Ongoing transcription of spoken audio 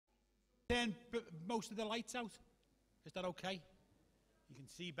turn most of the lights out? Is that okay? You can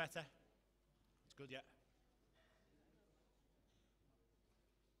see better. It's good, yeah.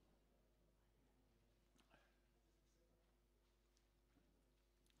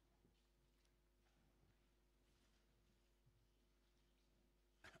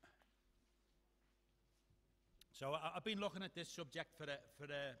 So I've been looking at this subject for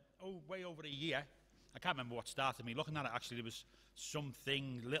way over a year. I can't remember what started me looking at it. Actually, there was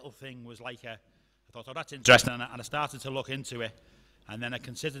something, little thing was like I thought, oh, that's interesting, and I started to look into it, and then I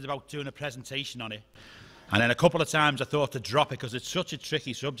considered about doing a presentation on it, and then a couple of times I thought to drop it because it's such a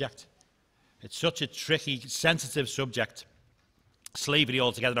tricky subject. It's such a tricky, sensitive subject. Slavery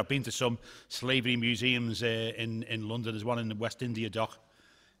altogether. I've been to some slavery museums in London. There's one in the West India Dock,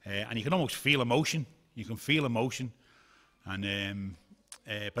 and you can almost feel emotion. You can feel emotion, and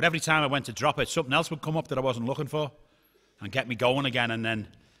but every time I went to drop it, something else would come up that I wasn't looking for, and get me going again. And then,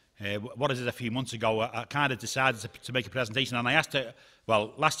 what is it? A few months ago, I kind of decided to make a presentation, and I asked her.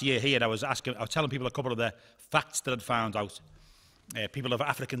 Well, last year here, I was telling people a couple of the facts that I'd found out. People of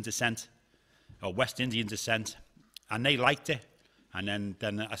African descent or West Indian descent, and they liked it. And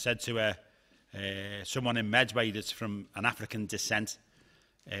then I said to someone in Medway that's from an African descent,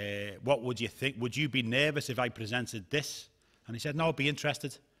 what would you think? Would you be nervous if I presented this? And he said, no, I'd be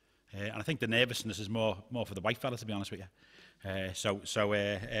interested. And I think the nervousness is more for the white fella, to be honest with you. So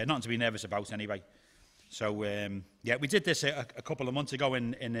nothing to be nervous about anyway. So yeah, we did this a couple of months ago.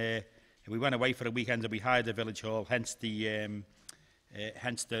 We went away for a weekend and we hired a village hall. Hence the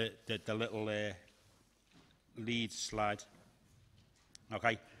little lead slide.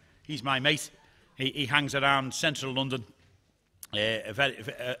 Okay, he's my mate. He hangs around central London.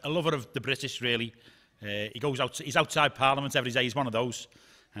 A lover of the British, really. He goes out. He's outside Parliament every day. He's one of those,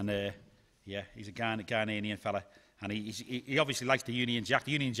 and yeah, he's a Ghanaian fella, and he obviously likes the Union Jack.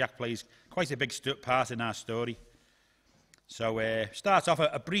 The Union Jack plays quite a big part in our story. So start off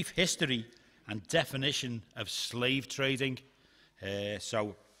a brief history and definition of slave trading. This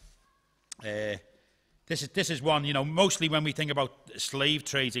is one. You know, mostly when we think about slave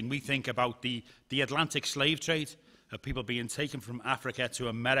trading, we think about the Atlantic slave trade. Of people being taken from Africa to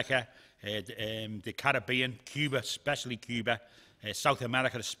America, the Caribbean, Cuba, especially Cuba, South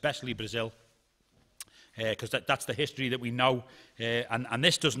America, especially Brazil, because that's the history that we know. And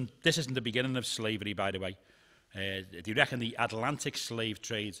this isn't the beginning of slavery, by the way. They reckon the Atlantic slave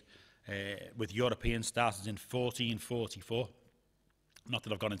trade with Europeans started in 1444. Not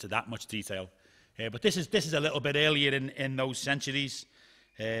that I've gone into that much detail, but this is a little bit earlier in those centuries.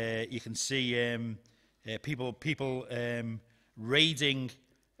 You can see. People raiding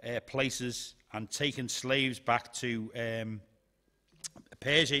places and taking slaves back to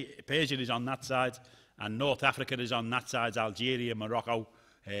Persia. Persia is on that side, and North Africa is on that side, Algeria, Morocco.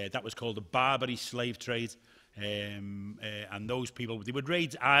 That was called the Barbary slave trade. And those people, they would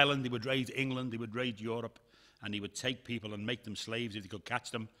raid Ireland, they would raid England, they would raid Europe, and they would take people and make them slaves if they could catch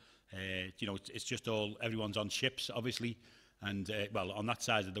them. You know, it's just everyone's on ships, obviously, and well, on that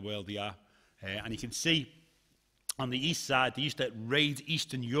side of the world they are. And you can see on the east side, they used to raid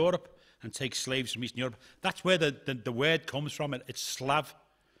Eastern Europe and take slaves from Eastern Europe. That's where the word comes from. It's Slav.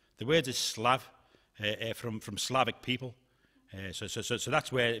 The word is Slav, from Slavic people. So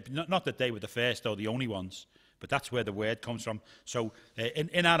that's where, not that they were the first or the only ones, but that's where the word comes from. So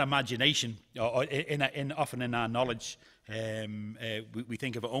in our imagination, or often in our knowledge, we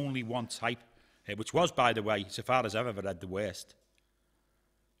think of only one type, which was, by the way, so far as I've ever read, the worst.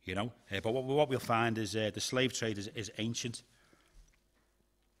 You know, but what we'll find is the slave trade is ancient.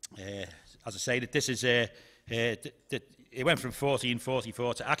 As I say, that this is it went from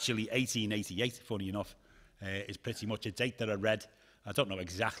 1444 to actually 1888. Funny enough, is pretty much a date that I read. I don't know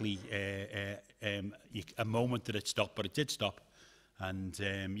exactly a moment that it stopped, but it did stop. And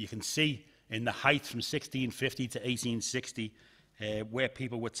you can see in the height from 1650 to 1860 where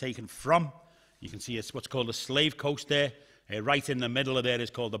people were taken from. You can see it's what's called the Slave Coast there. Right in the middle of there is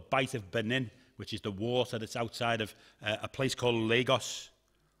called the Bight of Benin, which is the water that's outside of a place called Lagos.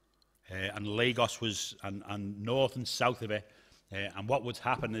 And Lagos was and north and south of it. And what would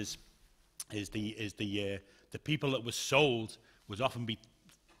happen is the people that were sold would often be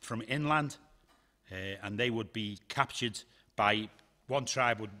from inland, and they would be captured by one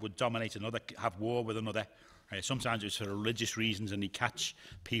tribe would dominate another, have war with another. Sometimes it was for religious reasons, and they'd catch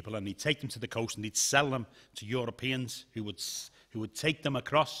people and they'd take them to the coast and they'd sell them to Europeans who would take them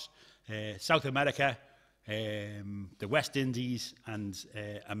across South America, the West Indies, and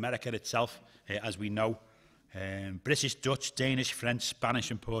America itself, as we know. British, Dutch, Danish, French, Spanish,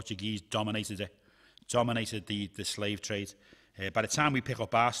 and Portuguese dominated the slave trade. By the time we pick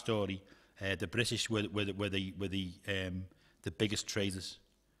up our story, the British were the biggest traders,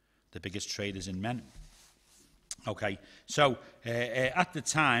 in men. Okay, so at the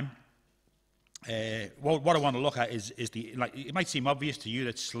time, what I want to look at is it might seem obvious to you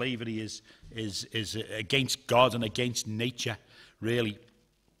that slavery is against God and against nature, really.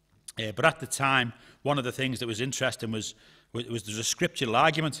 But at the time, one of the things that was interesting was there's a scriptural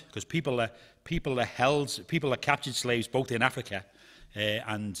argument, because people that captured slaves both in Africa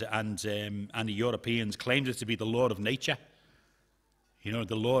and the Europeans claimed it to be the law of nature. You know,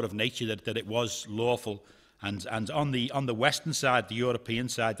 the law of nature, that it was lawful. And on the Western side, the European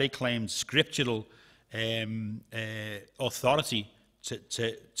side, they claimed scriptural authority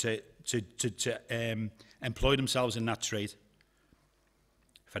to employ themselves in that trade.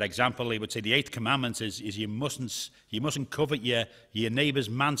 For example, they would say the 8th commandment is you mustn't covet your neighbour's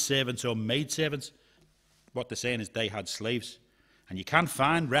manservant or maidservant. What they're saying is they had slaves. And you can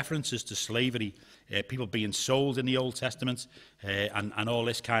find references to slavery, people being sold in the Old Testament, and all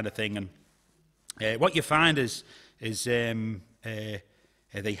this kind of thing. And what you find is they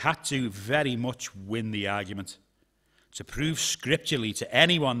had to very much win the argument to prove scripturally to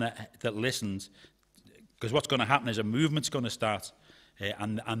anyone that listened, because what's going to happen is a movement's going to start.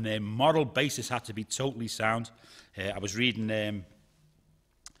 And their moral basis had to be totally sound. I was reading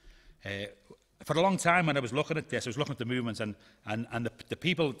for a long time when I was looking at this. I was looking at the movements, and the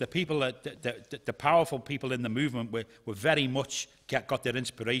powerful people in the movement were very much got their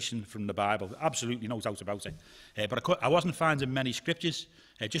inspiration from the Bible. Absolutely no doubt about it. But I wasn't finding many scriptures,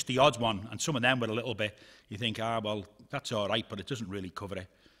 just the odd one, and some of them were a little bit. You think, well, that's all right, but it doesn't really cover it.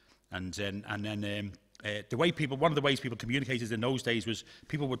 And then. One of the ways people communicated in those days was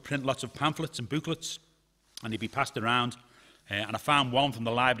people would print lots of pamphlets and booklets, and they'd be passed around. And I found one from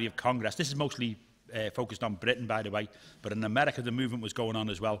the Library of Congress. This is mostly focused on Britain, by the way, but in America the movement was going on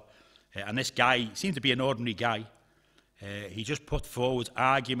as well. And this guy seemed to be an ordinary guy. He just put forward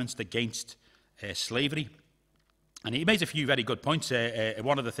arguments against slavery, and he made a few very good points.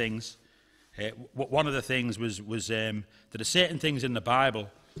 One of the things was that there are certain things in the Bible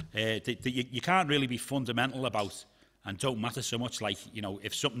that you can't really be fundamental about and don't matter so much, like, you know,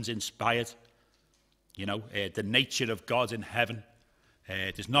 if something's inspired, you know, the nature of God in heaven.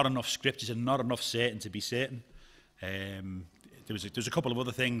 There's not enough scriptures and not enough certain to be certain. There's a couple of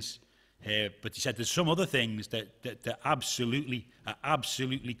other things, but he said there's some other things that are absolutely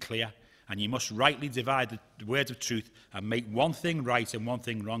clear, and you must rightly divide the words of truth and make one thing right and one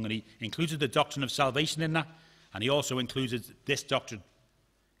thing wrong. And he included the doctrine of salvation in that, and he also included this doctrine.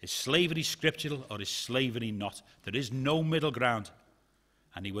 Is slavery scriptural or is slavery not? There is no middle ground.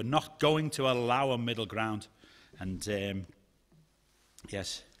 And he were not going to allow a middle ground. And,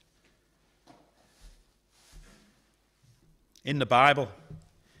 yes. In the Bible,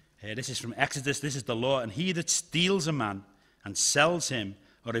 this is from Exodus, this is the law. And he that steals a man and sells him,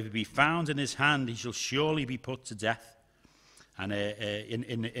 or if he be found in his hand, he shall surely be put to death. And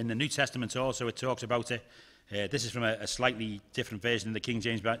in the New Testament also it talks about it. This is from a slightly different version in the King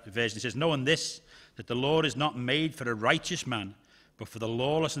James Version. It says, knowing this, that the law is not made for a righteous man, but for the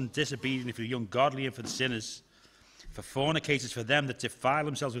lawless and disobedient, for the ungodly and for the sinners, for fornicators, for them that defile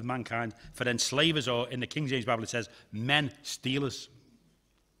themselves with mankind, for enslavers, or in the King James Bible it says, men stealers,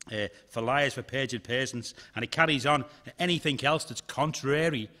 for liars, for perjured persons. And it carries on, anything else that's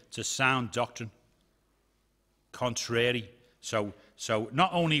contrary to sound doctrine. Contrary. So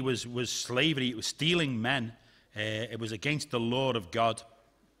not only was slavery, it was stealing men. It was against the law of God.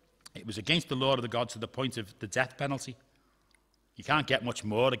 It was against the law of God to the point of the death penalty. You can't get much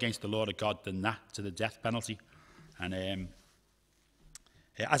more against the law of God than that, to the death penalty. And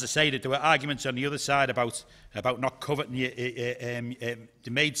as I say, there were arguments on the other side about not coveting the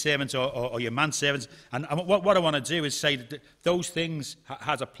maidservants or your manservants. And what I want to do is say that those things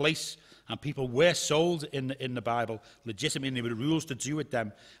had a place. And people were sold in the Bible legitimately, and there were rules to do with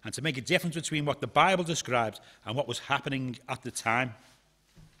them, and to make a difference between what the Bible describes and what was happening at the time.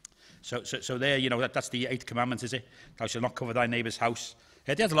 So there, you know, that's the 8th commandment, is it? Thou shalt not covet thy neighbour's house.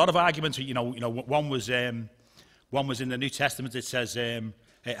 There's a lot of arguments. You know, one was in the New Testament. It says,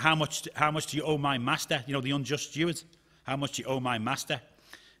 how much do you owe my master? You know, the unjust steward. How much do you owe my master?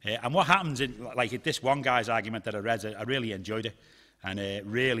 And what happens in this one guy's argument that I read, I really enjoyed it. And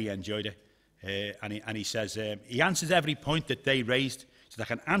really enjoyed it. And he says, he answers every point that they raised. So I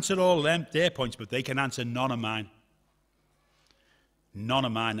can answer all their points, but they can answer none of mine. None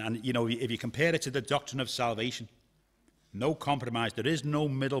of mine. And, you know, if you compare it to the doctrine of salvation, no compromise. There is no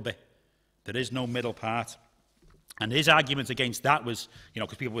middle bit. There is no middle part. And his argument against that was, you know,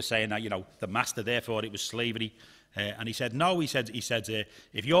 because people were saying that, you know, the master, therefore it was slavery. And he said, no, he said,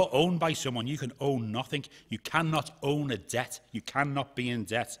 if you're owned by someone, you can own nothing. You cannot own a debt. You cannot be in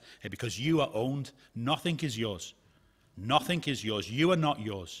debt because you are owned. Nothing is yours. Nothing is yours. You are not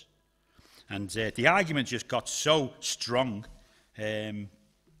yours. And the argument just got so strong. This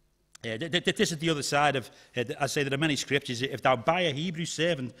is the other side of, I say there are many scriptures. If thou buy a Hebrew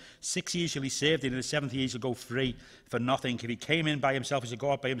servant, 6 years shall he serve thee, and in the 7th year he shall go free for nothing. If he came in by himself, he shall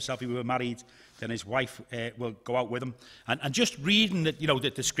go out by himself. If he were married, then his wife will go out with him. And just reading that,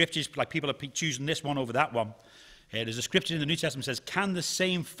 the scriptures, like people are choosing this one over that one. There's a scripture in the New Testament that says, can the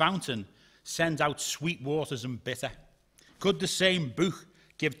same fountain send out sweet waters and bitter? Could the same book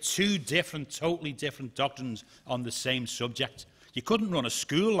give two totally different doctrines on the same subject? You couldn't run a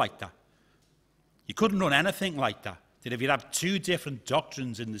school like that. You couldn't run anything like that. That if you'd have two different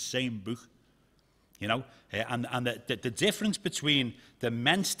doctrines in the same book, and the difference between the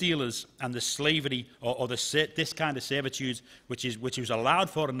men stealers and the slavery or this kind of servitude, which was allowed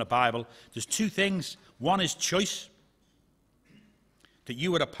for in the Bible, there's two things. One is choice. That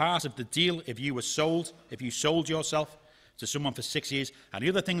you were a part of the deal if you sold yourself to someone for 6 years. And the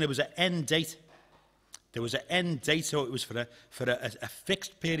other thing, there was an end date. There was an end date, so it was for a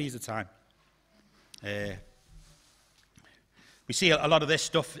fixed period of time. We see a lot of this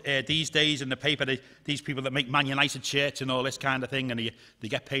stuff these days in the paper, these people that make Man United shirts and all this kind of thing, and they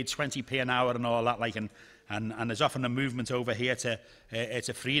get paid 20p an hour and all that, and there's often a movement over here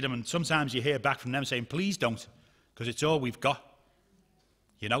to freedom, and sometimes you hear back from them saying, please don't, because it's all we've got.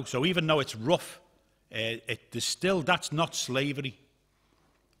 So even though it's rough, that's not slavery.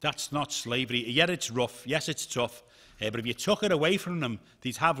 That's not slavery. Yet it's rough. Yes, it's tough. But if you took it away from them,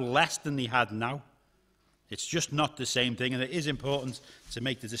 they'd have less than they had now. It's just not the same thing, and it is important to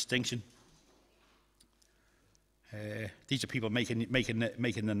make the distinction. These are people making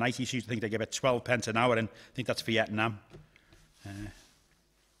the Nike shoes. I think they give it 12 pence an hour, and I think that's Vietnam.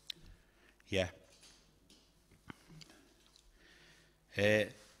 Yeah.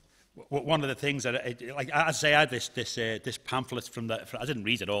 One of the things that, I had this pamphlet I didn't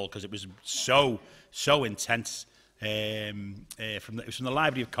read it all because it was so intense. It was from the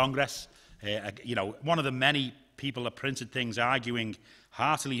Library of Congress. One of the many people that printed things arguing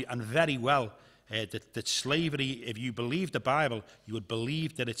heartily and very well that slavery, if you believe the Bible, you would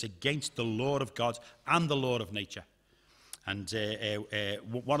believe that it's against the law of God and the law of nature. And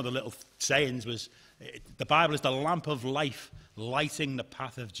one of the little sayings was, the Bible is the lamp of life, lighting the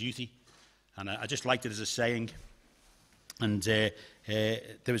path of duty. And I just liked it as a saying. And there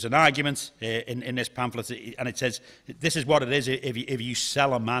was an argument in this pamphlet, and it says, this is what it is if you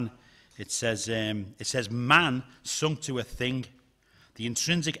sell a man. It says, man sunk to a thing. The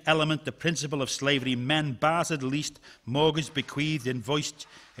intrinsic element, the principle of slavery, men bartered, leased, mortgaged, bequeathed, invoiced,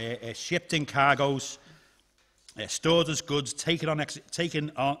 shipped in cargoes, stored as goods, taken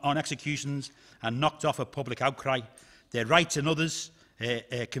on executions, and knocked off a public outcry. Their rights and others'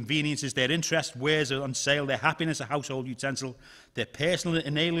 conveniences, their interest, wares on sale, their happiness, a household utensil, their personal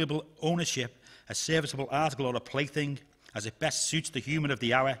inalienable ownership, a serviceable article or a plaything, as it best suits the humour of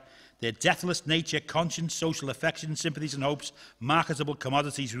the hour, their deathless nature, conscience, social affection, sympathies and hopes, marketable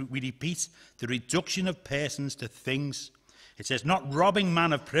commodities. We repeat, the reduction of persons to things. It says, not robbing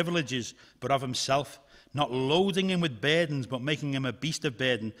man of privileges, but of himself, not loading him with burdens, but making him a beast of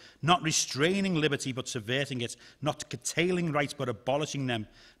burden, not restraining liberty, but subverting it, not curtailing rights, but abolishing them,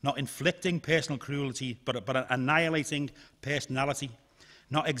 not inflicting personal cruelty, but annihilating personality,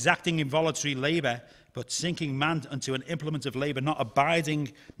 not exacting involuntary labour, but sinking man unto an implement of labour, not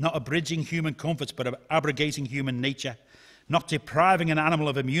abridging human comforts, but abrogating human nature, not depriving an animal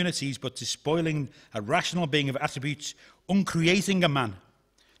of immunities, but despoiling a rational being of attributes, uncreating a man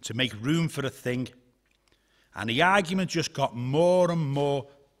to make room for a thing. And the argument just got more and more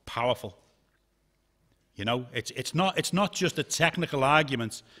powerful. It's not just a technical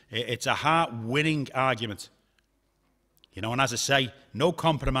argument, it's a heart-winning argument. And as I say, no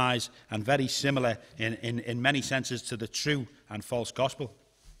compromise, and very similar in many senses to the true and false gospel.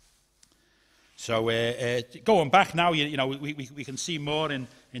 So going back now, we can see more in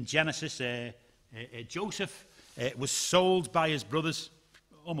Genesis. Joseph was sold by his brothers,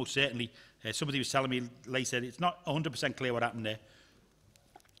 almost certainly. Somebody was telling me later, it's not 100% clear what happened there.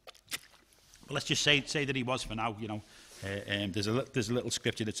 But let's just say that he was for now. There's a little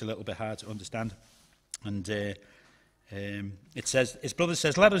scripture that's a little bit hard to understand. And it says, his brother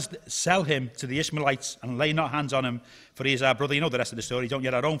says, let us sell him to the Ishmaelites and lay not hands on him, for he is our brother. You know the rest of the story. Don't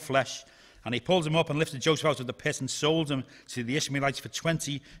yet our own flesh. And he pulled him up and lifted Joseph out of the pit and sold him to the Ishmaelites for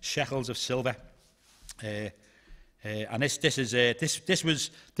 20 shekels of silver. And this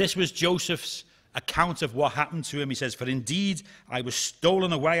was Joseph's account of what happened to him. He says, "For indeed I was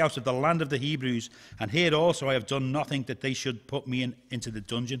stolen away out of the land of the Hebrews, and here also I have done nothing that they should put me into the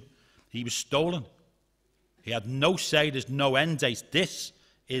dungeon." He was stolen. He had no say. There's no end date. This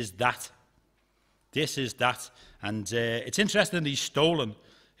is that. This is that. And it's interesting that he's stolen.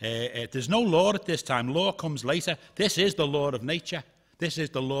 There's no law at this time. Law comes later. This is the law of nature. This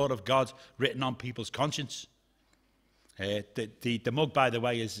is the law of God written on people's conscience. The mug, by the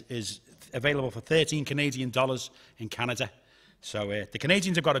way, is available for $13 Canadian in Canada. So the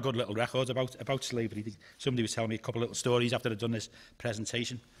Canadians have got a good little record about slavery. Somebody was telling me a couple of little stories after I'd done this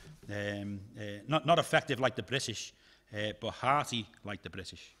presentation. Not effective like the British, but hearty like the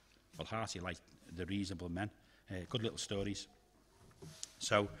British. Well, hearty like the reasonable men. Good little stories.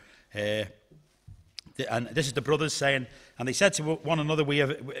 So, and this is the brothers saying, "And they said to one another, we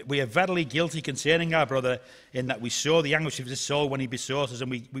are verily guilty concerning our brother, in that we saw the anguish of his soul when he besought us, and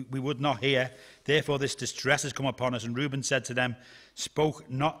we would not hear. Therefore this distress has come upon us." And Reuben said to them, Spoke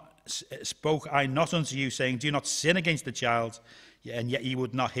I not unto you, saying, "Do not sin against the child," and yet ye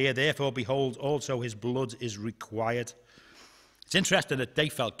would not hear. Therefore, behold, also his blood is required. It's interesting that they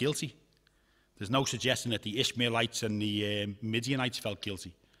felt guilty. There's no suggestion that the Ishmaelites and the Midianites felt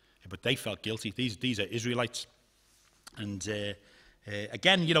guilty, but they felt guilty. These are Israelites. And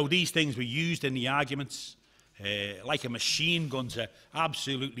again, you know, these things were used in the arguments like a machine gun to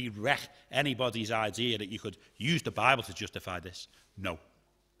absolutely wreck anybody's idea that you could use the Bible to justify this. No.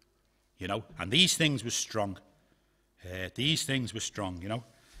 You know, and these things were strong. These things were strong, you know.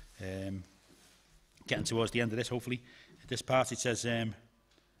 Getting towards the end of this, hopefully. This part, it says...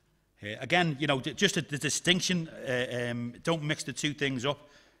 again, you know, just the distinction, don't mix the two things up.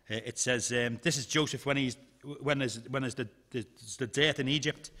 It says, this is Joseph when there's the death in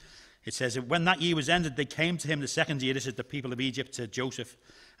Egypt. It says, when that year was ended, they came to him the second year, this is the people of Egypt, to Joseph,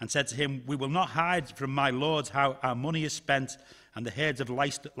 and said to him, "We will not hide from my lords how our money is spent, and the herds of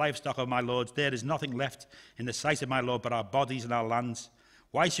livestock of my lords. There is nothing left in the sight of my lord but our bodies and our lands.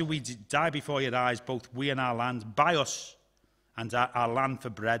 Why should we die before your eyes, both we and our land? Buy us and our land for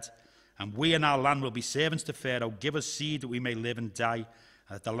bread. And we and our land will be servants to Pharaoh. Give us seed that we may live and die,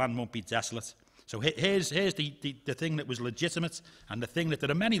 that the land won't be desolate." So here's the thing that was legitimate, and the thing that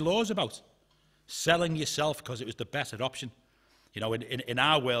there are many laws about. Selling yourself because it was the better option. You know, in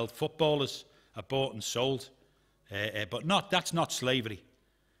our world, footballers are bought and sold, but that's not slavery.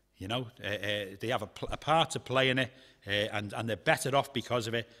 You know, they have a part to play in it, and they're better off because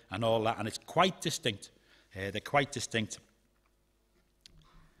of it, and all that. And it's quite distinct. They're quite distinct.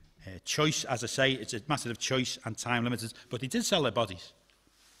 Choice, as I say, it's a matter of choice and time limited, but they did sell their bodies.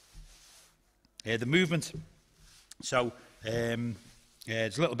 The movement, so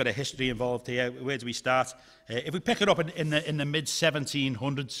there's a little bit of history involved here. Where do we start? If we pick it up in the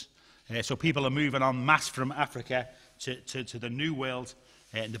mid-1700s, so people are moving en masse from Africa to the New World,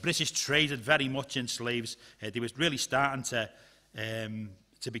 and the British traded very much in slaves. They were really starting to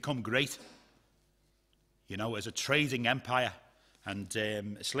become great, you know, as a trading empire. And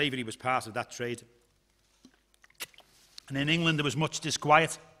slavery was part of that trade. And in England there was much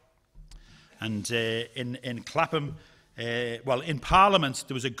disquiet. And in Clapham, in Parliament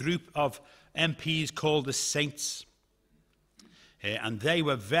there was a group of MPs called the Saints. And they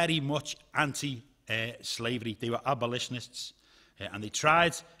were very much anti-slavery. They were abolitionists. And they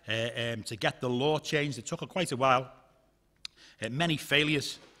tried to get the law changed. It took quite a while. Many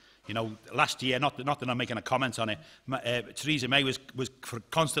failures. You know, last year, not that I'm making a comment on it, Theresa May was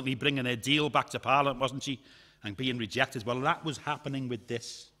constantly bringing her deal back to Parliament, wasn't she? And being rejected. Well, that was happening with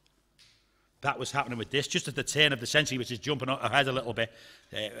this. That was happening with this. Just at the turn of the century, which is jumping ahead a little bit,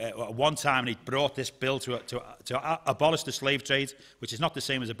 at one time he brought this bill to abolish the slave trade, which is not the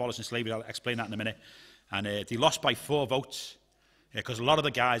same as abolishing slavery. I'll explain that in a minute. And they lost by 4 votes, because a lot of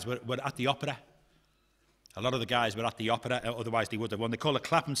the guys were at the opera. A lot of the guys were at the opera, otherwise they would have won. They call it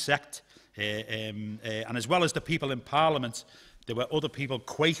Clapham sect. And as well as the people in Parliament, there were other people,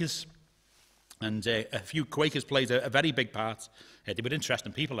 Quakers, and a few Quakers played a very big part. They were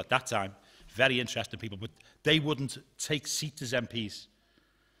interesting people at that time, very interesting people, but they wouldn't take seats as MPs.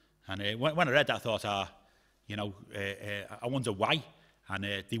 And when I read that, I thought, I wonder why. And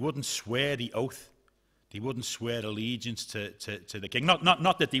they wouldn't swear the oath. They wouldn't swear allegiance to the king.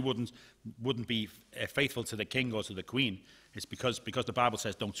 Not that they wouldn't be faithful to the king or to the queen. It's because the Bible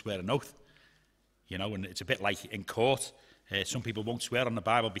says don't swear an oath. You know, and it's a bit like in court. Some people won't swear on the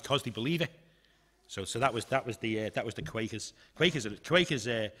Bible because they believe it. So that was the Quakers. Quakers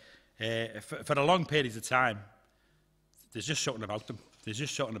for a long period of time. There's just something about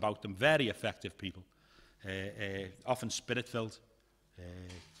them. Very effective people. Often spirit-filled.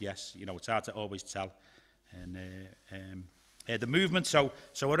 Yes, you know, it's hard to always tell. And the movement, so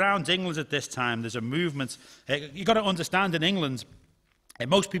around England at this time, there's a movement. You've got to understand, in England,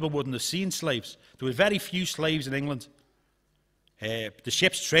 most people wouldn't have seen slaves. There were very few slaves in England. The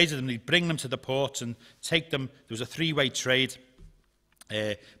ships traded them, they'd bring them to the ports and take them. There was a three-way trade.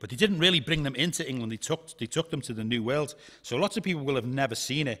 But they didn't really bring them into England. They took them to the New World. So lots of people will have never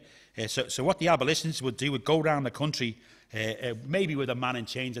seen it. So what the abolitionists would do would go around the country, maybe with a man in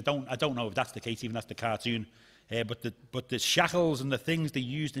chains. I don't know if that's the case, even that's the cartoon. But the shackles and the things they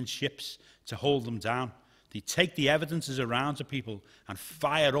used in ships to hold them down, they take the evidences around to people and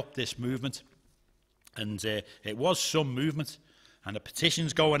fire up this movement. And it was some movement, and the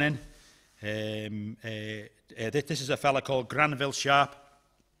petitions going in. This is a fella called Granville Sharp.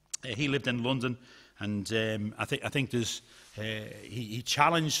 He lived in London, and I think there's he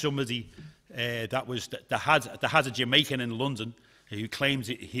challenged somebody that had a Jamaican in London who claims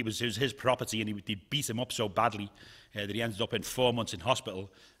it was his property, and he beat him up so badly that he ended up in 4 months in hospital.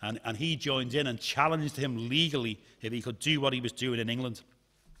 And he joined in and challenged him legally if he could do what he was doing in England.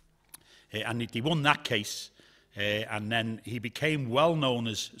 And he won that case. And then he became well known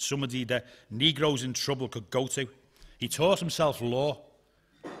as somebody that Negroes in trouble could go to. He taught himself law.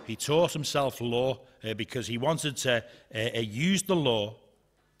 Because he wanted to use the law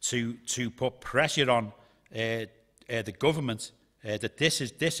to put pressure on the government that this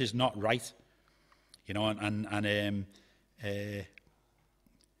is not right. You know,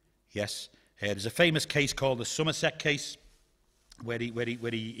 yes, there's a famous case called the Somerset case, where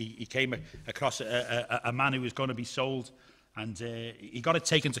he came across a man who was going to be sold, and he got it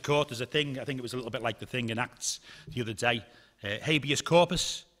taken to court. There's a thing, I think it was a little bit like the thing in Acts the other day, habeas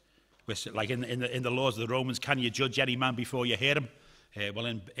corpus, which, like in the laws of the Romans, can you judge any man before you hear him? Well,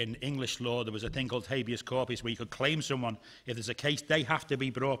 in English law, there was a thing called habeas corpus, where you could claim someone. If there's a case, they have to be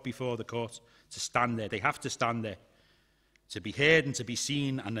brought before the court to stand there. They have to stand there to be heard and to be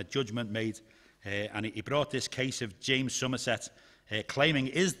seen, and a judgment made. And he brought this case of James Somerset, claiming,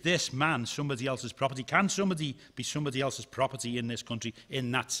 is this man somebody else's property? Can somebody be somebody else's property in this country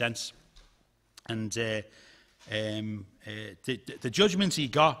in that sense? And the judgment he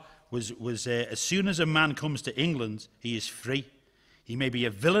got was as soon as a man comes to England, he is free. He may be a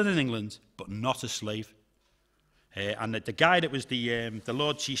villain in England, but not a slave. And the guy that was the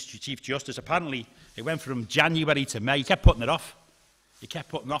Lord Chief Justice, apparently it went from January to May. He kept putting it off. He kept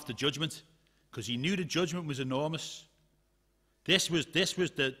putting off the judgment because he knew the judgment was enormous. This was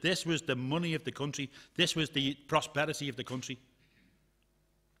the money of the country. This was the prosperity of the country.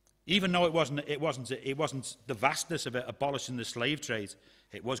 Even though it wasn't the vastness of it abolishing the slave trade,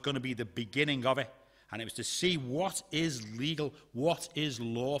 it was going to be the beginning of it, and it was to see what is legal, what is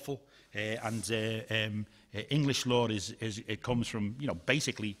lawful, and English law it comes from, you know,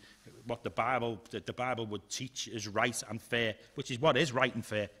 basically what the Bible would teach is right and fair, which is what is right and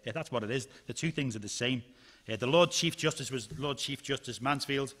fair. Yeah, that's what it is. The two things are the same. The Lord Chief Justice was Lord Chief Justice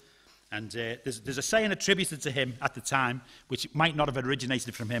Mansfield, and there's a saying attributed to him at the time, which might not have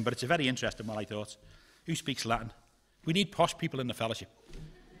originated from him, but it's a very interesting one, I thought. Who speaks Latin? We need posh people in the fellowship,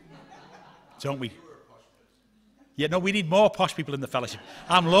 don't we? Yeah, no, we need more posh people in the fellowship.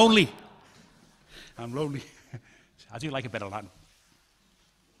 I'm lonely. I do like a bit of Latin.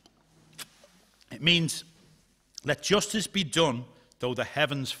 It means, let justice be done though the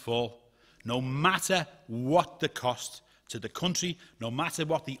heavens fall. No matter what the cost to the country, no matter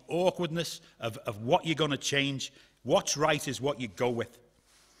what the awkwardness of what you're going to change, what's right is what you go with.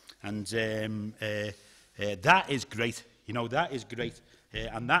 And that is great. You know, that is great.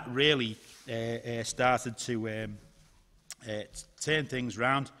 And that really started to turn things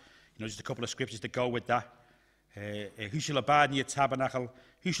round. You know, just a couple of scriptures to go with that. Who shall abide in your tabernacle?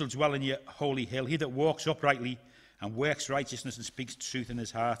 Who shall dwell in your holy hill? He that walks uprightly and works righteousness and speaks truth in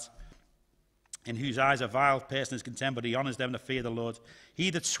his heart. In whose eyes a vile person is contemned, but he honours them that fear the Lord.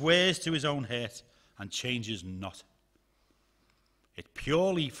 He that swears to his own hurt and changes not. It's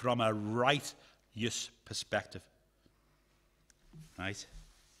purely from a righteous perspective. Right?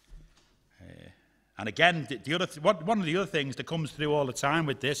 And again, one of the other things that comes through all the time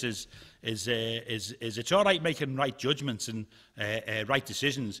with this is it's all right making right judgments and right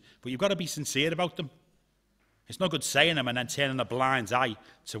decisions, but you've got to be sincere about them. It's no good saying them and then turning a blind eye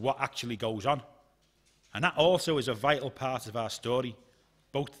to what actually goes on. And that also is a vital part of our story,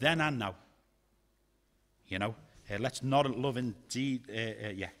 both then and now. You know, let's not love indeed.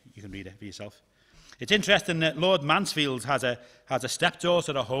 Yeah, you can read it for yourself. It's interesting that Lord Mansfield has a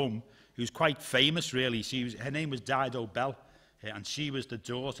stepdaughter at home who's quite famous, really. Her name was Dido Bell, and she was the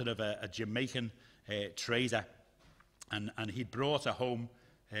daughter of a Jamaican trader. and he'd brought her home,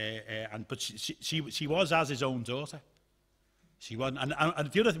 but she was as his own daughter. She was, and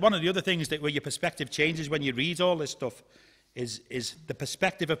one of the other things that where your perspective changes when you read all this stuff is the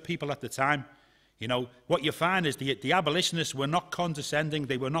perspective of people at the time. You know, what you find is the abolitionists were not condescending,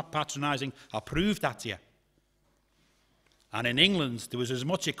 they were not patronising. I'll prove that to you. And in England, there was as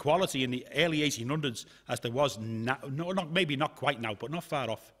much equality in the early 1800s as there was now. No, maybe not quite now, but not far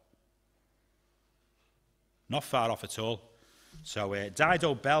off. Not far off at all. So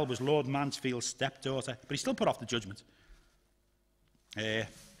Dido Bell was Lord Mansfield's stepdaughter, but he still put off the judgment.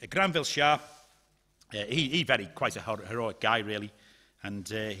 Granville Sharp, he very quite a heroic guy, really. And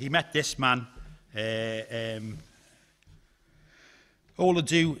he met this man,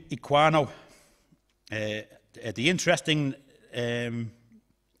 Oladu Iquano. The interesting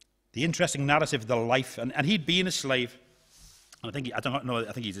narrative of the life, and he'd been a slave. And I think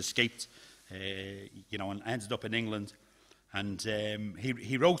he's escaped, you know, and ended up in England. And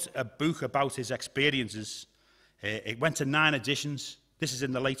he wrote a book about his experiences. It went to 9 editions. This is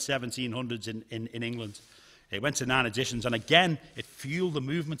in the late 1700s in England. It went to 9 editions, and again, it fueled the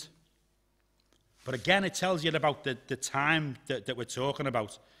movement. But again, it tells you about the time that we're talking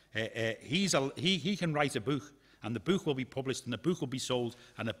about. He can write a book, and the book will be published, and the book will be sold,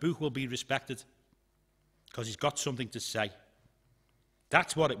 and the book will be respected, because he's got something to say.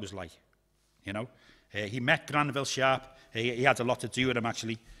 That's what it was like, you know. He met Granville Sharp. He had a lot to do with him,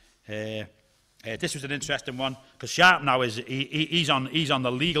 actually. This was an interesting one, because Sharp now he's on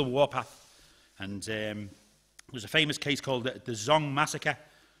the legal warpath, and there's a famous case called the Zong Massacre.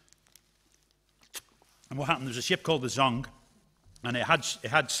 And what happened? There was a ship called the Zong, and it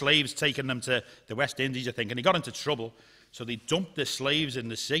had slaves taking them to the West Indies, I think, and he got into trouble, so they dumped the slaves in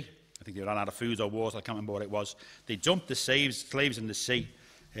the sea. I think they ran out of food or water. I can't remember what it was. They dumped the slaves in the sea.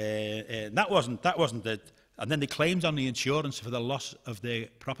 That wasn't it. And then they claimed on the insurance for the loss of their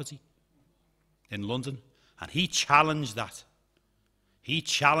property in London. And he challenged that. He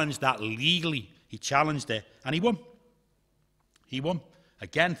challenged that legally. He challenged it. And he won. He won.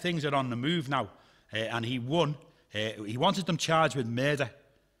 Again, things are on the move now. And he won. He wanted them charged with murder.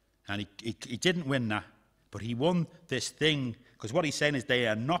 And he didn't win that. But he won this thing. Because what he's saying is they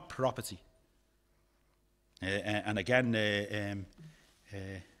are not property. And again,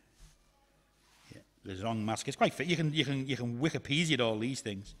 the Zong Massacre. It's quite fit. You can Wikipedia all these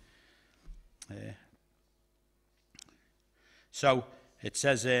things. So it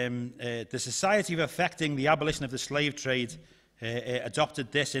says the Society of Effecting the Abolition of the Slave Trade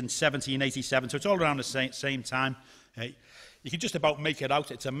adopted this in 1787. So it's all around the same time. You can just about make it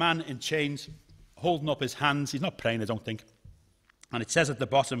out. It's a man in chains holding up his hands. He's not praying, I don't think. And it says at the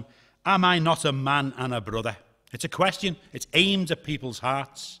bottom, "Am I not a man and a brother?" It's a question. It's aimed at people's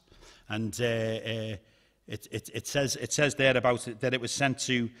hearts. And it says there about it, that it was sent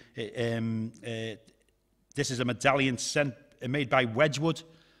to, this is a medallion made by Wedgwood.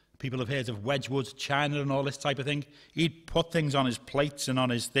 People have heard of Wedgwood, China and all this type of thing. He'd put things on his plates and on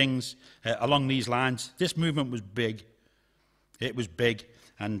his things along these lines. This movement was big. It was big.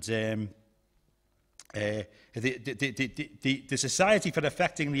 And the Society for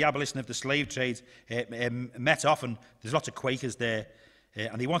Effecting the Abolition of the Slave Trade met often. There's lots of Quakers there.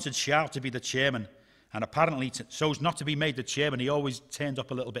 And he wanted Sharp to be the chairman. And apparently, so as not to be made the chairman, he always turned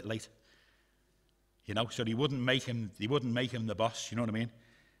up a little bit late. You know, so he wouldn't make him the boss, you know what I mean?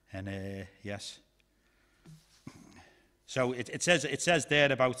 And yes. So it says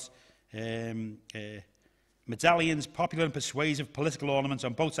there about medallions, popular and persuasive political ornaments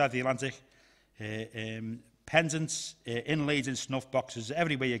on both sides of the Atlantic, pendants, inlaid in snuff boxes,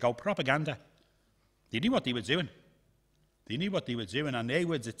 everywhere you go, propaganda. They knew what they were doing. They knew what they were doing, and they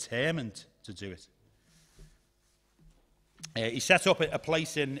were determined to do it. He set up a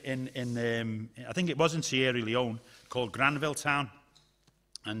place in I think it was in Sierra Leone, called Granville Town.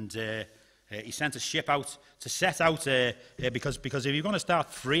 And he sent a ship out to set out, because if you're going to start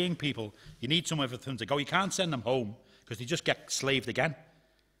freeing people, you need somewhere for them to go. You can't send them home, because they just get slaved again.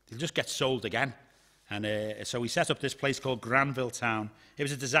 They'll just get sold again. And so he set up this place called Granville Town. It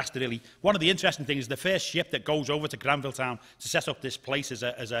was a disaster, really. One of the interesting things is the first ship that goes over to Granville Town to set up this place as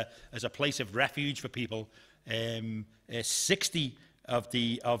a place of refuge for people. 60 of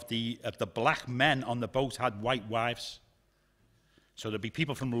the black men on the boat had white wives. So there'd be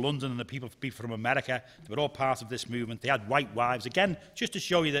people from London and the people from America. They were all part of this movement. They had white wives. Again, just to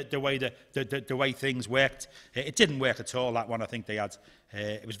show you the way things worked. It didn't work at all, that one. I think they had.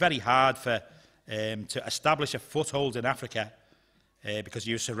 It was very hard to establish a foothold in Africa because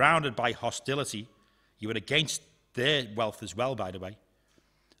you were surrounded by hostility. You were against their wealth as well, by the way.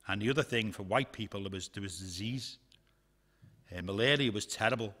 And the other thing for white people, there was disease. Malaria was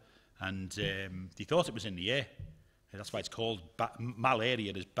terrible, and they thought it was in the air. That's why it's called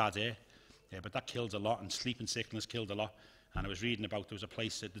malaria, is bad air. But that killed a lot, and sleeping sickness killed a lot. And I was reading about, there was a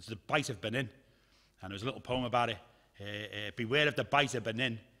place, there's the Bight of Benin, and there was a little poem about it. Beware of the Bight of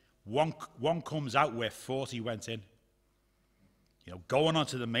Benin. One comes out where 40 went in. You know, going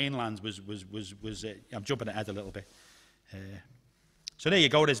onto the mainland was I'm jumping ahead a little bit. So there you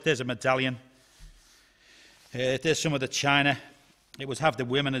go, there's a medallion. There's some of the china. It was have the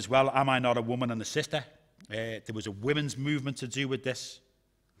women as well. Am I not a woman and a sister? There was a women's movement to do with this.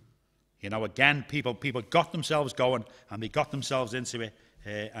 You know, again, people got themselves going, and they got themselves into it.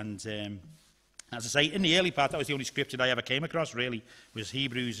 As I say, in the early part, that was the only scripture I ever came across, really, was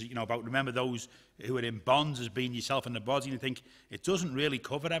Hebrews, you know, about remember those who are in bonds as being yourself in the body. And you think, it doesn't really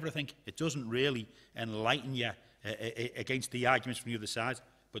cover everything. It doesn't really enlighten you against the arguments from the other side,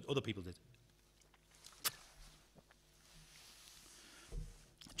 but other people did.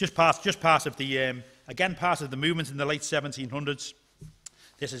 Just part of the, again, part of the movement in the late 1700s.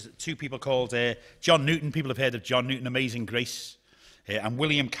 This is two people called John Newton. People have heard of John Newton, Amazing Grace. And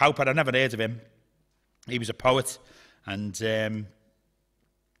William Cowper, I've never heard of him. He was a poet, and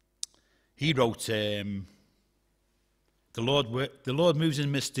he wrote, the Lord moves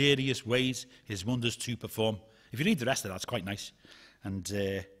in mysterious ways, his wonders to perform. If you read the rest of that, it's quite nice. And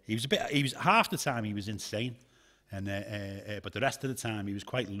he was half the time he was insane, and but the rest of the time he was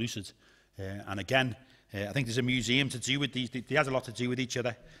quite lucid. And again, I think there's a museum to do with these. They had a lot to do with each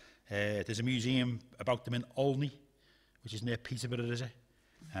other. There's a museum about them in Olney, which is near Peterborough, is it?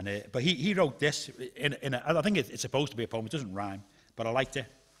 And but he wrote this in a, I think it's supposed to be a poem. It doesn't rhyme, but I liked it.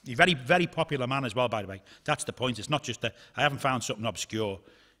 He's a very, very popular man as well, by the way. That's the point. It's not just that I haven't found something obscure.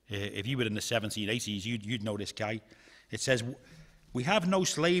 If you were in the 1780s, you'd know this guy. It says, we have no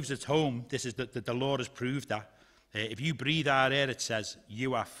slaves at home. This is that the Lord has proved that. If you breathe our air, it says,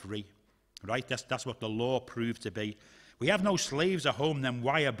 you are free. Right? That's what the law proved to be. We have no slaves at home, then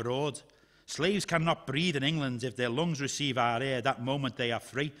why abroad? Slaves cannot breathe in England. If their lungs receive our air, that moment they are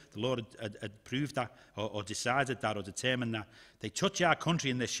free. The Lord had proved that, or decided that, or determined that. They touch our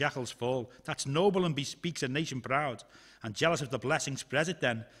country and their shackles fall. That's noble and bespeaks a nation proud. And jealous of the blessing, spread it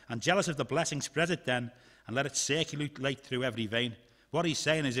then. And jealous of the blessing, spread it then. And let it circulate through every vein. What he's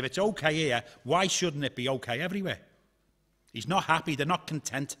saying is, if it's okay here, why shouldn't it be okay everywhere? He's not happy. They're not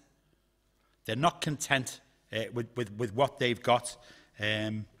content. They're not content with what they've got.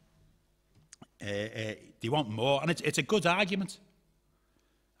 They want more, and it's a good argument,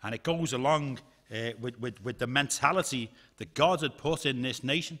 and it goes along with the mentality that God had put in this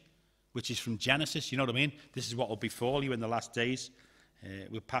nation, which is from Genesis. You know what I mean? This is what will befall you in the last days.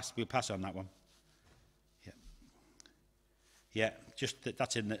 We'll pass on that one. Yeah. Just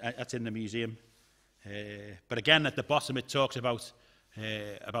that's in the museum. But again, at the bottom, it talks about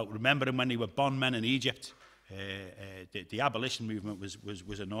remembering when they were bondmen in Egypt. The abolition movement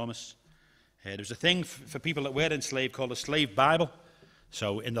was enormous. There was a thing for people that were enslaved called a slave Bible.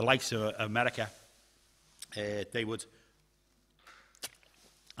 So in the likes of America, they would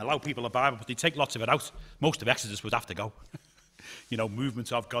allow people a Bible, but they'd take lots of it out. Most of Exodus would have to go. You know,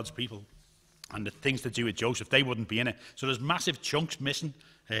 movements of God's people. And the things to do with Joseph, they wouldn't be in it. So there's massive chunks missing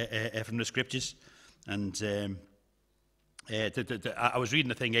from the scriptures. And I was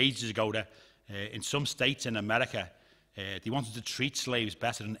reading a thing ages ago that in some states in America, they wanted to treat slaves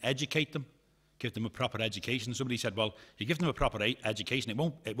better and educate them. Give them a proper education. Somebody said, well, you give them a proper education,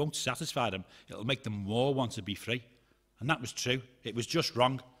 it won't satisfy them. It'll make them more want to be free. And that was true. It was just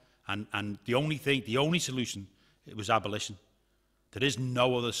wrong. And the only solution, it was abolition. There is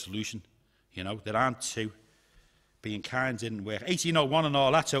no other solution. You know, there aren't two. Being kind didn't work. 1801 and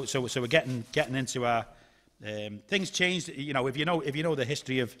all that. So we're getting into our things changed. You know, if you know the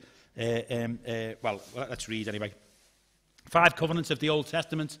history of well, let's read anyway. 5 covenants of the Old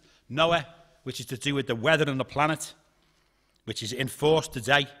Testament. Noah, which is to do with the weather and the planet, which is enforced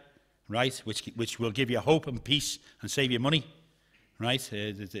today, right? Which will give you hope and peace and save you money, right?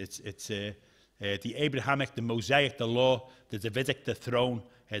 It's the Abrahamic, the Mosaic, the law, the Davidic, the throne,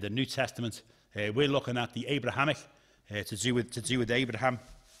 the New Testament. We're looking at the Abrahamic to do with Abraham.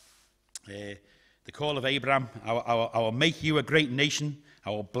 The call of Abraham: I will make you a great nation. I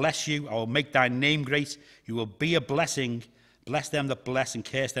will bless you. I will make thy name great. You will be a blessing. Bless them that bless and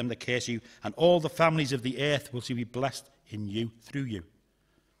curse them that curse you. And all the families of the earth will be blessed in you, through you.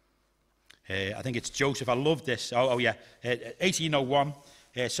 I think it's Joseph. I love this. Oh yeah, 1801.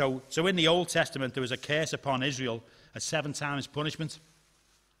 So in the Old Testament, there was a curse upon Israel, a 7 times punishment.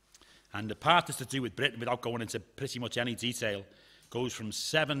 And the part that's to do with Britain, without going into pretty much any detail, goes from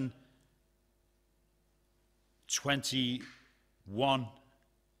 720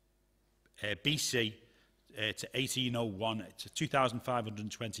 BC to 1801, to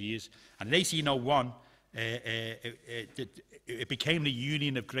 2,520 years. And in 1801, it became the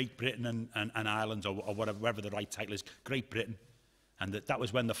Union of Great Britain and Ireland, or whatever the right title is, Great Britain. And that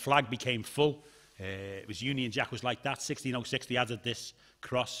was when the flag became full. It was Union Jack was like that. 1606, they added this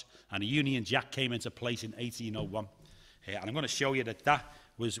cross, and the Union Jack came into place in 1801. And I'm going to show you that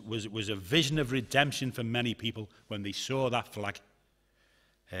was a vision of redemption for many people when they saw that flag.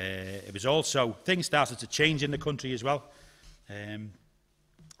 It was also, things started to change in the country as well.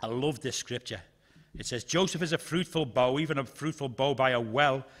 I love this scripture. It says, Joseph is a fruitful bough, even a fruitful bough by a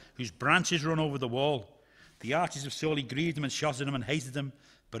well, whose branches run over the wall. The archers have sorely grieved him and shot at him and hated him,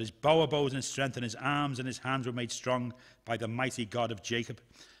 but his bow abode in strength, and his arms and his hands were made strong by the mighty God of Jacob.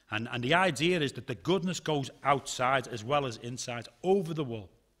 And the idea is that the goodness goes outside as well as inside, over the wall.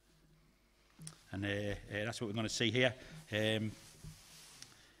 And that's what we're going to see here.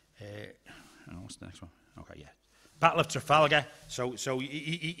 What's the next one? Okay, yeah. Battle of Trafalgar.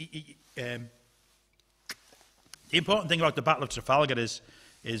 The important thing about the Battle of Trafalgar is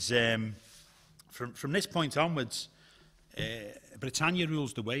from this point onwards, Britannia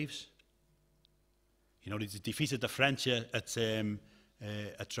rules the waves. You know, they defeated the French at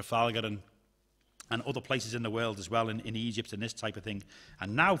Trafalgar and other places in the world as well, in Egypt and this type of thing.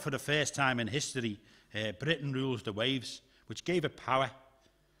 And now, for the first time in history, Britain rules the waves, which gave it power.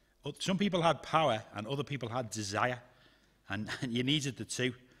 Some people had power and other people had desire, and you needed the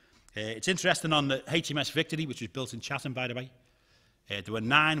two. It's interesting, on the HMS Victory, which was built in Chatham, by the way, there were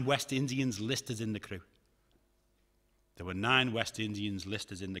 9 West Indians listed in the crew. There were 9 West Indians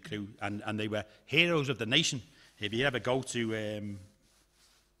listed in the crew, and they were heroes of the nation. If you ever go to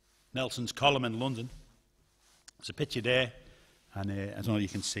Nelson's Column in London, there's a picture there, and I don't know if you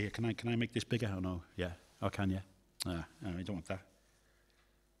can see it. Can I make this bigger? Oh no, yeah. Oh, can you? No, I don't want that.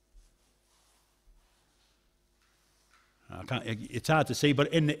 I can't, it's hard to see,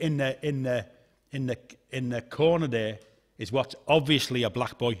 but in the corner there is what's obviously a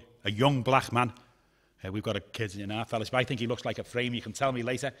black boy, a young black man. We've got a kid in our fellas, but I think he looks like a frame. You can tell me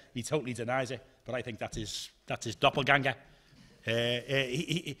later. He totally denies it, but I think that's his doppelganger.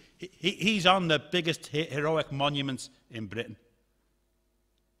 He's on the biggest heroic monument in Britain.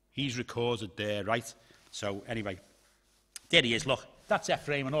 He's recorded there, right? So anyway, there he is. Look, that's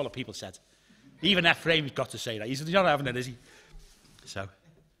Ephraim, and all the people said. Even Ephraim's got to say that. He's not having it, is he? So,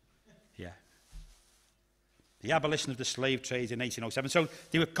 yeah. The abolition of the slave trade in 1807. So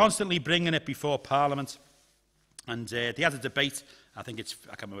they were constantly bringing it before Parliament. And they had a debate, I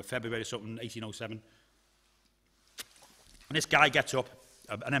can't remember, February or something, 1807. And this guy gets up,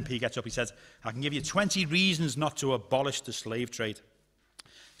 an MP gets up, he says, I can give you 20 reasons not to abolish the slave trade.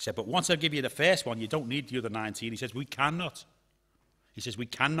 He said, but once I give you the first one, you don't need the other 19. He says, we cannot. He says, we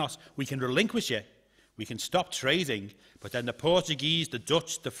cannot. We can relinquish it. We can stop trading, but then the Portuguese, the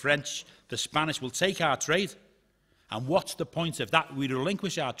Dutch, the French, the Spanish will take our trade. And what's the point of that? We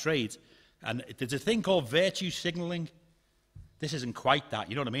relinquish our trade. And there's a thing called virtue signalling. This isn't quite that,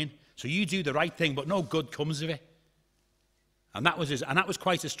 you know what I mean? So you do the right thing, but no good comes of it. And that was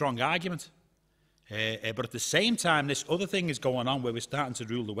quite a strong argument. But at the same time, this other thing is going on where we're starting to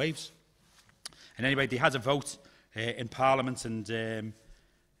rule the waves. And anyway, they had a vote in Parliament, and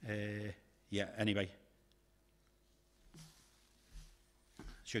yeah, anyway.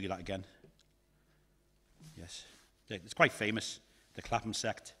 Show you that again. Yes, it's quite famous, the Clapham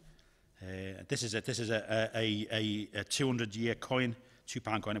sect. This is a 200-year coin,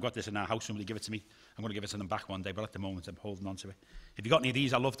 £2 coin. I've got this in our house. Somebody give it to me. I'm going to give it to them back one day, but at the moment I'm holding on to it. If you got any of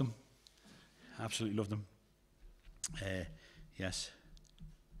these, I love them. Absolutely love them. Yes.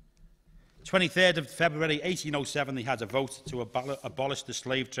 23rd of February 1807, they had a vote to abolish the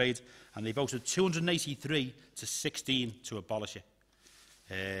slave trade, and they voted 283 to 16 to abolish it.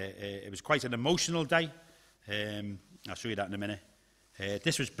 It was quite an emotional day. I'll show you that in a minute.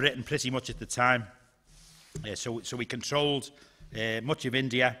 This was Britain pretty much at the time. So we controlled much of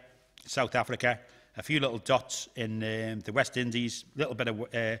India, South Africa, a few little dots in the West Indies, a little bit of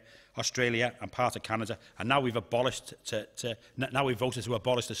Australia and part of Canada, and now we've abolished now we've voted to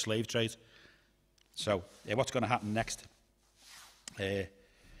abolish the slave trade. So what's going to happen next? It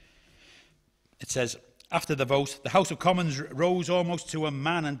says, after the vote, the House of Commons rose almost to a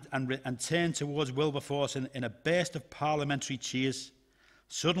man and turned towards Wilberforce in a burst of parliamentary cheers.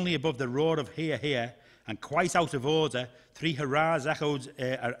 Suddenly, above the roar of "hear, hear," and quite out of order, 3 hurrahs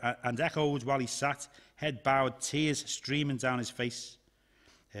echoed while he sat, head bowed, tears streaming down his face.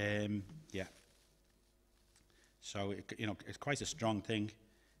 Yeah. So, it's quite a strong thing.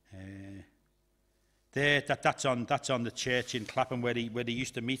 There, that's on the church in Clapham where they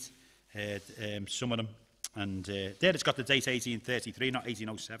used to meet, some of them. And there it's got the date 1833, not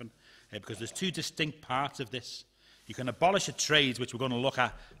 1807, because there's two distinct parts of this. You can abolish a trade, which we're going to look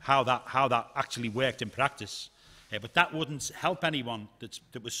at how that actually worked in practice, but that wouldn't help anyone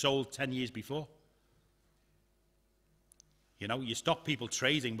that was sold 10 years before. You know, you stop people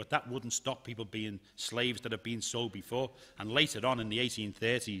trading, but that wouldn't stop people being slaves that have been sold before. And later on in the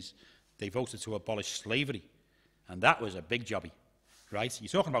 1830s, they voted to abolish slavery. And that was a big jobby, right? You're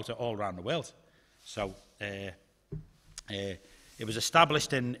talking about it all around the world. So it was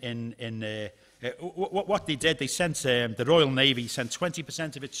established what they did, they sent, the Royal Navy sent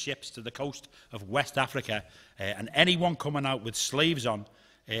 20% of its ships to the coast of West Africa, and anyone coming out with slaves on,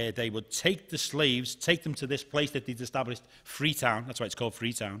 they would take the slaves, take them to this place that they'd established, Freetown, that's why it's called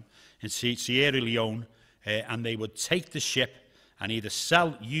Freetown, in Sierra Leone, and they would take the ship and either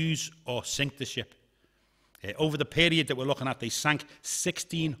sell, use, or sink the ship. Over the period that we're looking at, they sank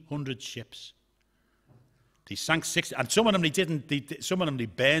 1,600 ships. They sank 6, and some of them they didn't. Some of them they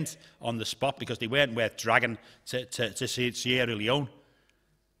burnt on the spot because they weren't worth dragging to Sierra Leone.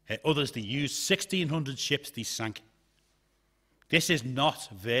 Others they used. 1,600 ships they sank. This is not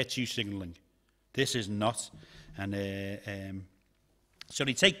virtue signalling. This is not. And so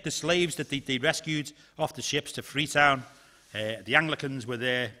they take the slaves that they rescued off the ships to Freetown. The Anglicans were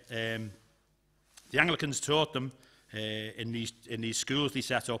there. The Anglicans taught them in these schools they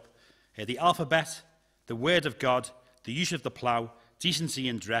set up the alphabet, the word of God, the use of the plough, decency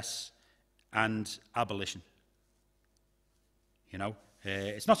in dress, and abolition. You know,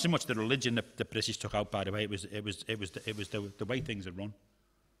 it's not so much the religion that the British took out, by the way. It was the way things are run.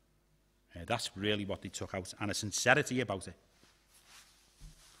 That's really what they took out, and a sincerity about it.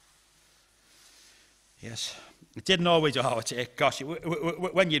 Yes, it didn't always. Gosh,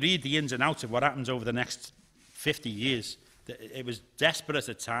 when you read the ins and outs of what happens over the next 50 years. It was desperate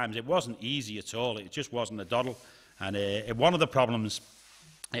at times. It wasn't easy at all. It just wasn't a doddle. And one of the problems,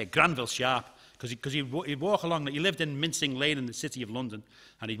 Granville Sharp, because he'd walk along, he lived in Mincing Lane in the city of London,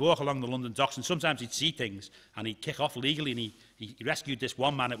 and he'd walk along the London docks, and sometimes he'd see things, and he'd kick off legally, and he rescued this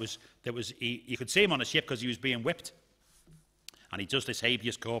one man. You could see him on a ship because he was being whipped. And he does this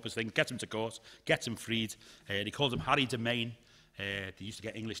habeas corpus thing, gets him to court, gets him freed. He called him Harry Domain. They used to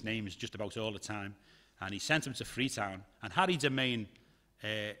get English names just about all the time. And he sent him to Freetown. And Harry Domain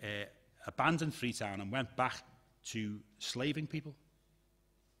abandoned Freetown and went back to slaving people.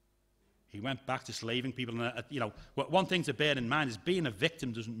 He went back to slaving people. And, you know, one thing to bear in mind is being a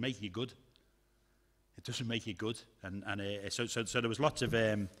victim doesn't make you good. It doesn't make you good. And so there was lots of...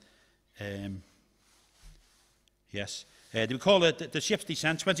 yes. They would call it the ships they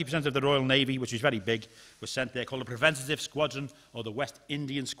sent, 20% of the Royal Navy, which was very big, was sent there, called the Preventative Squadron or the West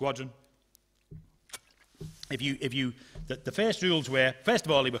Indian Squadron. The first rules were, first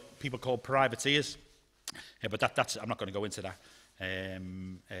of all, they were people called privateers, but that's I'm not going to go into that.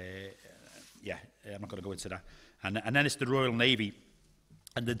 I'm not going to go into that. And then it's the Royal Navy,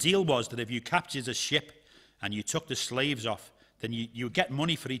 and the deal was that if you captured a ship and you took the slaves off, then you would get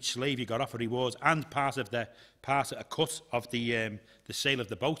money for each slave you got off, a reward, and part of a cut of the sale of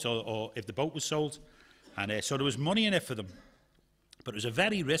the boat, or if the boat was sold. And so there was money in it for them, but it was a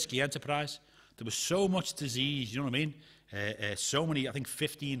very risky enterprise. There was so much disease, you know what I mean? So many, I think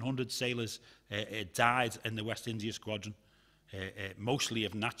 1,500 sailors died in the West India Squadron, mostly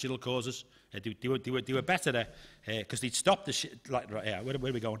of natural causes. They were better there, because they'd stopped the ship. Like, right, yeah, where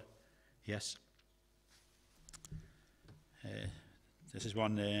are we going? Yes. This is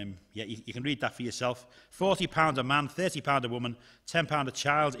one, you can read that for yourself. £40 a man, £30 a woman, £10 a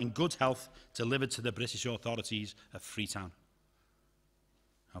child in good health delivered to the British authorities of Freetown.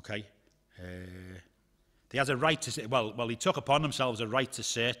 Okay? They had a right to, well, they took upon themselves a right to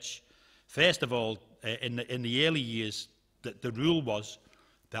search. First of all, in the early years, the rule was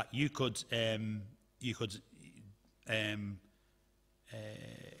that you could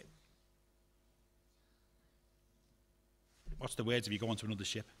what's the words if you go onto another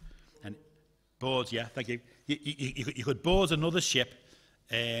ship? And board, yeah, thank you. You could board another ship,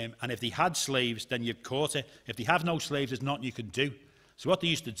 and if they had slaves, then you've caught it. If they have no slaves, there's nothing you can do. So what they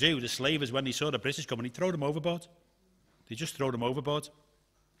used to do, the slavers, when they saw the British coming, they'd throw them overboard. They just throw them overboard.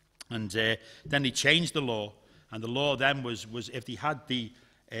 And then they changed the law, and the law then was if they had the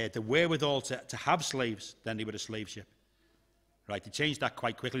wherewithal to have slaves, then they were a slave ship. Right? They changed that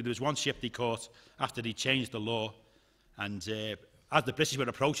quite quickly. There was one ship they caught after they changed the law, and as the British were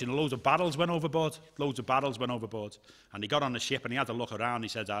approaching, loads of barrels went overboard. And he got on the ship and he had to look around. He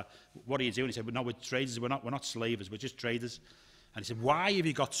said, what are you doing? He said, no, we're traders. We're not slavers. We're just traders. And he said, why have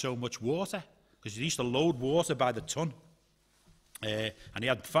you got so much water? because they used to load water by the ton. And he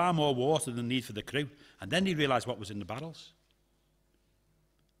had far more water than need for the crew. And then he realised what was in the barrels.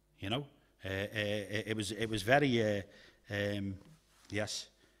 You know, it was very, yes.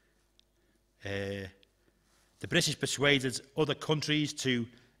 The British persuaded other countries to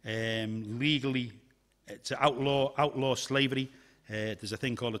legally to outlaw slavery. There's a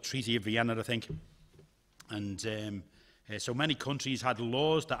thing called the Treaty of Vienna, I think. And so many countries had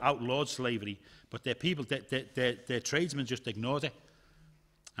laws that outlawed slavery, but their people, their tradesmen just ignored it.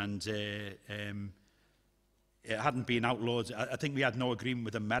 And it hadn't been outlawed. I think we had no agreement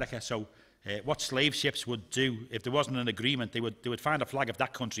with America. So what slave ships would do, if there wasn't an agreement, they would find a flag of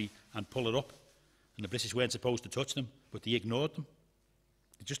that country and pull it up. And the British weren't supposed to touch them, but they ignored them.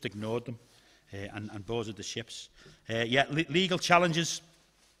 They just ignored them and boarded the ships. Legal challenges.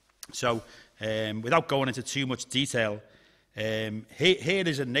 So without going into too much detail, here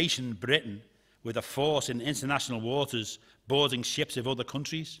is a nation, Britain, with a force in international waters boarding ships of other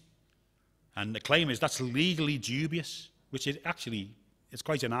countries. And the claim is that's legally dubious, which is actually, it's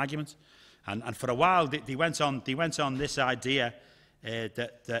quite an argument. And for a while, they went on this idea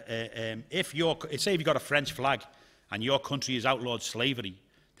that if you've got a French flag and your country has outlawed slavery,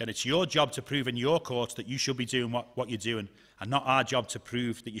 then it's your job to prove in your courts that you should be doing what you're doing, and not our job to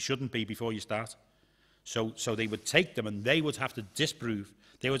prove that you shouldn't be before you start. So they would take them and they would have to disprove,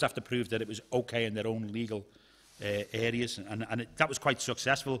 they would have to prove that it was okay in their own legal areas. And that was quite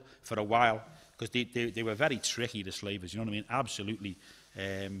successful for a while, because they were very tricky, the slavers, you know what I mean? Absolutely.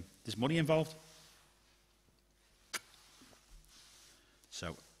 There's money involved.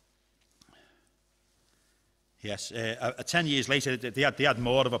 So, yes, 10 years later, they had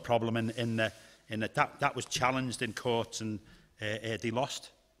more of a problem in that was challenged in courts, and they lost.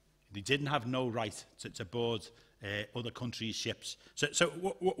 They didn't have no right to board other countries' ships. So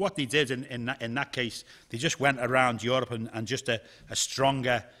what they did in that case, they just went around Europe and just a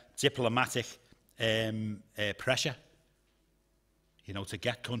stronger diplomatic pressure, you know, to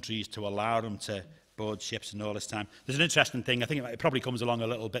get countries to allow them to board ships and all this time. There's an interesting thing, I think it probably comes along a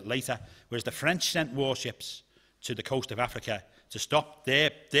little bit later, whereas the French sent warships to the coast of Africa to stop their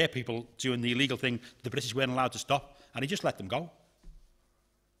people doing the illegal thing the British weren't allowed to stop, and he just let them go.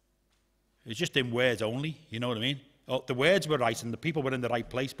 It was just in words only, you know what I mean? Oh, the words were right and the people were in the right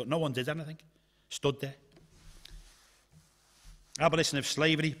place, but no one did anything. Stood there. Abolition of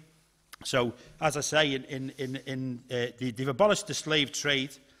slavery. So, as I say, they've abolished the slave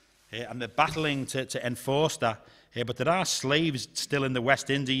trade, and they're battling to enforce that. But there are slaves still in the West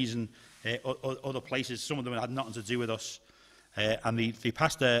Indies and other places. Some of them had nothing to do with us. And they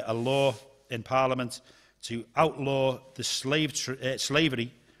passed a law in Parliament to outlaw the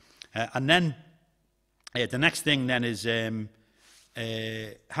slavery. And then the next thing then is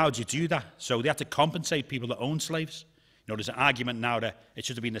how do you do that? So they had to compensate people that own slaves. You know, there's an argument now that it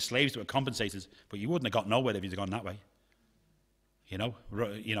should have been the slaves that were compensated, but you wouldn't have got nowhere if you'd have gone that way. You know,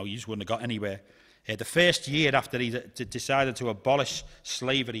 you just wouldn't have got anywhere. The first year after he decided to abolish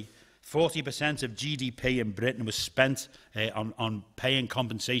slavery, 40% of GDP in Britain was spent on paying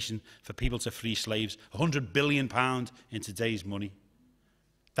compensation for people to free slaves. £100 billion in today's money.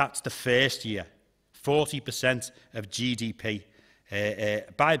 That's the first year. 40% of GDP.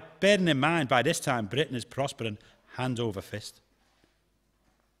 Bearing in mind, by this time, Britain is prospering hand over fist.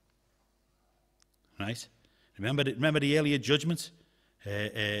 Right? Remember the earlier judgment?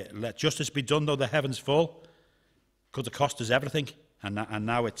 Let justice be done though the heavens fall. Could have cost us everything, and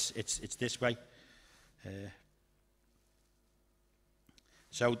now it's this way.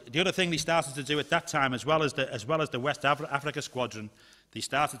 So the other thing they started to do at that time, as well as the West Africa Squadron, they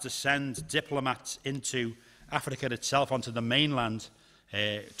started to send diplomats into Africa itself, onto the mainland,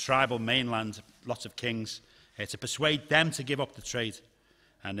 tribal mainland, lots of kings, to persuade them to give up the trade,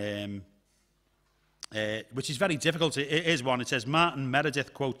 and which is very difficult. It is one. It says Martin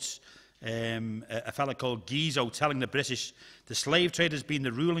Meredith quotes a fellow called Guizot telling the British, "The slave trade has been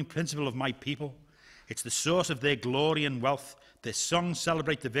the ruling principle of my people. It's the source of their glory and wealth. Their songs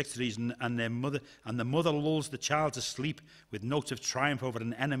celebrate the victories, and the mother lulls the child to sleep with notes of triumph over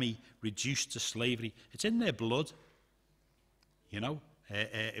an enemy reduced to slavery." It's in their blood. You know,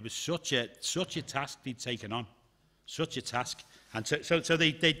 it was such a task they'd taken on, such a task, and so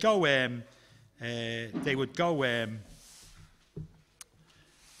they'd go. They would go.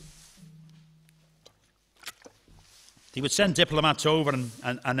 They would send diplomats over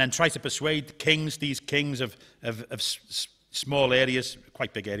and then try to persuade kings, these kings of small areas,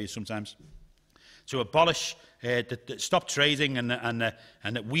 quite big areas sometimes, to abolish that stop trading, and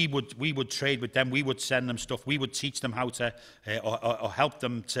that we would trade with them. We would send them stuff. We would teach them how to, or help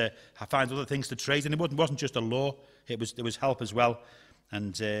them to find other things to trade. And it wasn't just a law; there was help as well.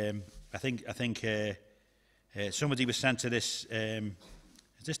 And I think somebody was sent to this.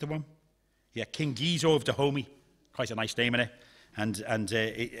 Is this the one? Yeah, King Gizo of Dahomey. Quite a nice name in it. And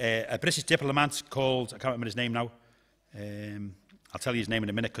a British diplomat called, I can't remember his name now. I'll tell you his name in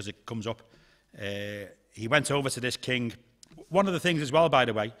a minute because it comes up. He went over to this king. One of the things as well, by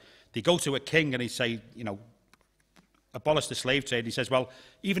the way, they go to a king and he say, you know, abolish the slave trade. He says, well,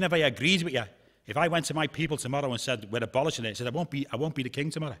 even if I agreed with you, if I went to my people tomorrow and said we're abolishing it, he said, I won't be the king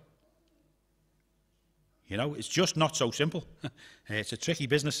tomorrow. You know, it's just not so simple. It's a tricky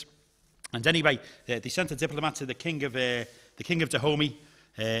business. And anyway, they sent a diplomat to the king of Dahomey,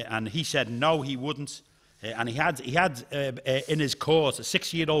 and he said no, he wouldn't. And he had in his court a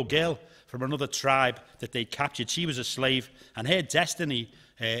 6-year-old girl from another tribe that they captured. She was a slave, and her destiny,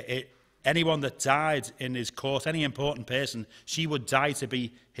 anyone that died in his court, any important person, she would die to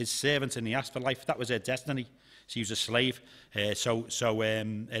be his servant in the afterlife. That was her destiny. She was a slave. So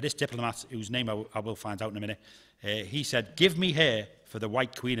this diplomat, whose name I will find out in a minute, he said, give me her for the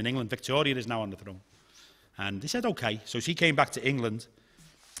White Queen in England. Victoria is now on the throne. And they said, okay. So she came back to England.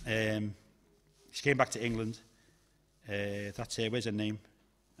 That's her. Where's her name?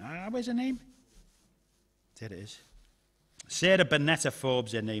 Where's her name? There it is. Sarah Bernetta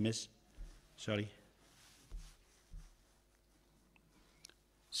Forbes, her name is. Sorry.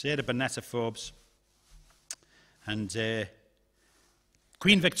 Sarah Bernetta Forbes. And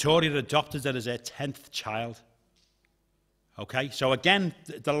Queen Victoria adopted her as her 10th child. Okay, so again,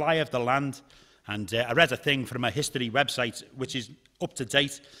 the lie of the land. And I read a thing from a history website, which is up to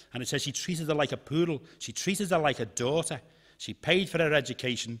date, and it says she treated her like a poodle. She treated her like a daughter. She paid for her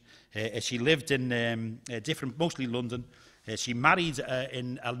education. She lived in mostly London. She married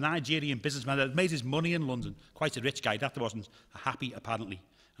in a Nigerian businessman that made his money in London. Quite a rich guy. That wasn't happy, apparently.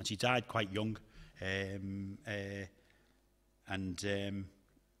 And she died quite young.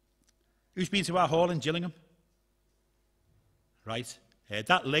 Who's been to our hall in Gillingham? Right.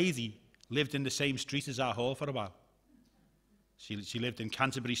 That lady lived in the same street as our hall for a while. She lived in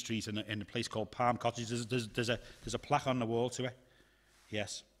Canterbury Street in a place called Palm Cottage. There's a plaque on the wall to it.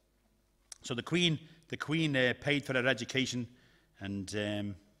 Yes. So the Queen paid for her education, and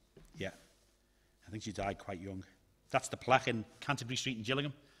yeah, I think she died quite young. That's the plaque in Canterbury Street in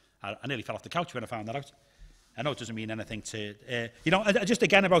Gillingham. I nearly fell off the couch when I found that out. I know it doesn't mean anything to just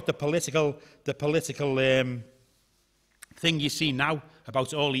again about the political thing you see now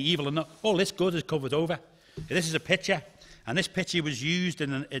about all the evil, and all this good is covered over. This is a picture, and this picture was used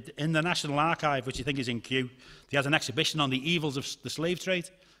in the National Archive, which I think is in Kew. They had an exhibition on the evils of the slave trade,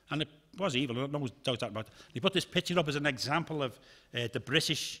 and it was evil, no one's doubt about it. They put this picture up as an example of the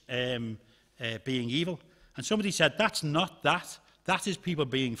British being evil, and somebody said, that's not that. That is people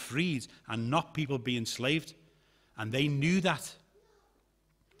being freed and not people being enslaved. And they knew that.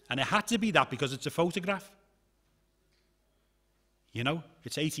 And it had to be that because it's a photograph. You know,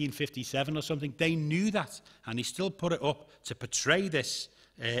 it's 1857 or something. They knew that, and they still put it up to portray this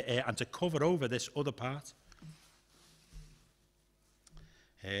and to cover over this other part.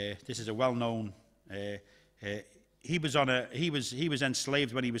 This is a well-known. He was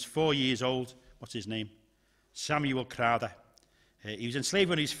enslaved when he was 4 years old. What's his name? Samuel Crowther. He was enslaved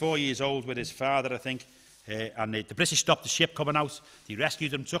when he was 4 years old with his father, I think. And the British stopped the ship coming out. They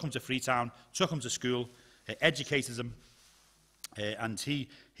rescued him, took him to Freetown, took him to school, educated him. And he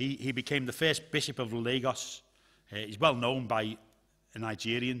became the first bishop of Lagos. He's well known by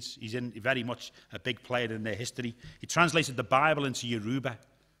Nigerians. He's very much a big player in their history. He translated the Bible into Yoruba,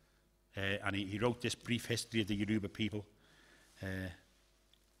 and he wrote this brief history of the Yoruba people.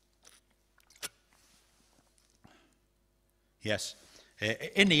 Yes.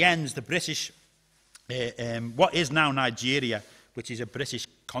 In the end, the British, what is now Nigeria, which is a British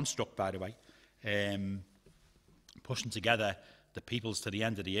construct, by the way, pushing together the peoples to the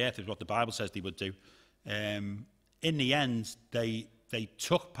end of the earth is what the Bible says they would do. In the end, they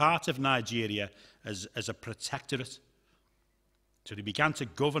took part of Nigeria as a protectorate. So they began to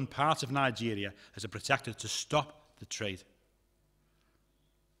govern part of Nigeria as a protectorate to stop the trade.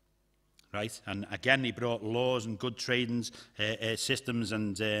 Right? And again, he brought laws and good trading systems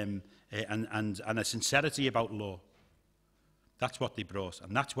and a sincerity about law. That's what they brought,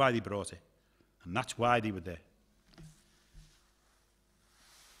 and that's why they brought it, and that's why they were there.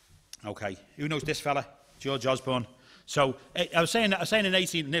 Okay, who knows this fella? George Osborne. So I was saying in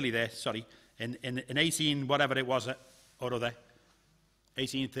 18, nearly there. Sorry, in 18 whatever it was or other,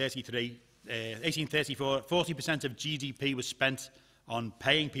 1833. 1834, 40% of GDP was spent on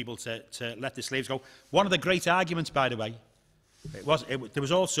paying people to let the slaves go. One of the great arguments, by the way, there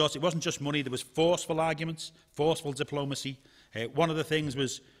was all sorts. It wasn't just money. There was forceful arguments, forceful diplomacy. One of the things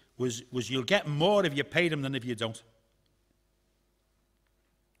was you'll get more if you pay them than if you don't.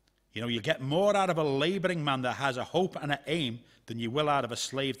 You know, you get more out of a labouring man that has a hope and an aim than you will out of a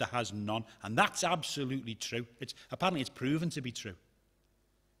slave that has none. And that's absolutely true. Apparently it's proven to be true.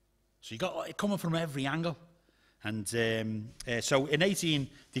 So you got it coming from every angle. And so in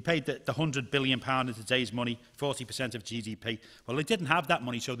they paid the £100 billion in today's money, 40% of GDP. Well, they didn't have that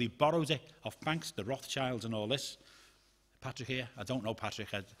money, so they borrowed it off banks, the Rothschilds and all this. Patrick here? I don't know Patrick.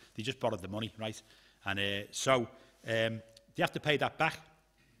 They just borrowed the money, right? And so they have to pay that back.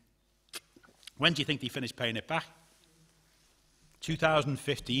 When do you think they finished paying it back?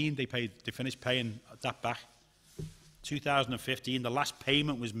 2015, they finished paying that back. 2015, the last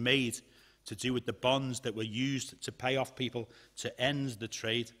payment was made to do with the bonds that were used to pay off people to end the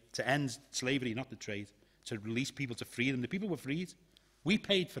trade, to end slavery, not the trade, to release people to freedom. The people were freed. We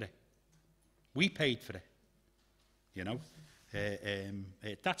paid for it. We paid for it. You know,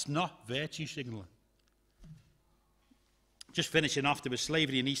 that's not virtue signalling. Just finishing off, there was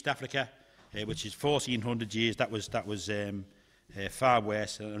slavery in East Africa, which is 1400 years. That was far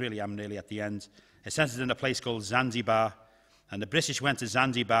worse. I really am nearly at the end. It's centred in a place called Zanzibar. And the British went to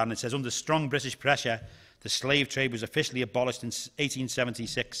Zanzibar, and it says, under strong British pressure, the slave trade was officially abolished in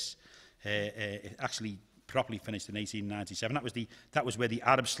 1876. It actually properly finished in 1897. That was where the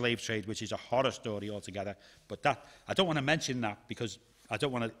Arab slave trade, which is a horror story altogether. But I don't want to mention that because I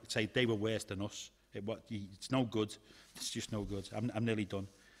don't want to say they were worse than us. It's no good. It's just no good. I'm nearly done.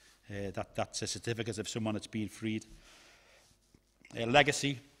 That's a certificate of someone that's been freed.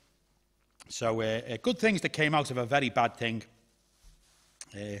 Legacy. So good things that came out of a very bad thing.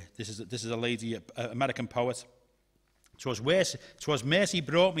 This is a lady, an American poet. 'Twas mercy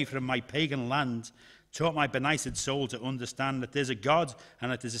brought me from my pagan land, taught my benighted soul to understand that there's a God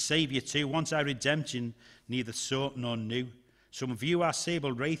and that there's a Saviour too. Once our redemption neither sought nor knew. Some view our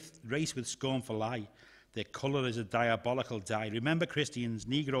sable race with scornful eye. Their colour is a diabolical dye. Remember, Christians,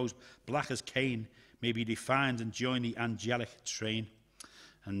 Negroes black as Cain may be defined and join the angelic train.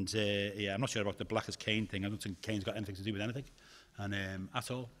 And yeah, I'm not sure about the black as Cain thing. I don't think Cain's got anything to do with anything, and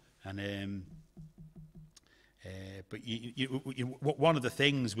at all. And but one of the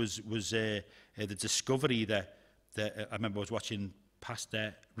things was the discovery that I remember I was watching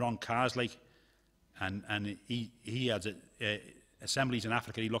Pastor Ron Carsley, and he had assemblies in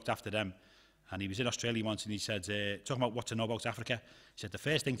Africa. He looked after them, and he was in Australia once, and he said, talking about what to know about Africa, he said the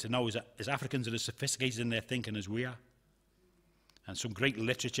first thing to know is Africans are as sophisticated in their thinking as we are. And some great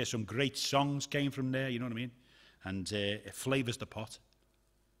literature, some great songs came from there, you know what I mean? And it flavours the pot.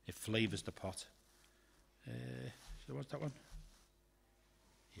 It flavours the pot. So what's that one?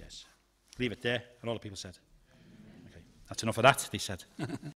 Yes. Leave it there, and all the people said. Okay. That's enough of that, they said.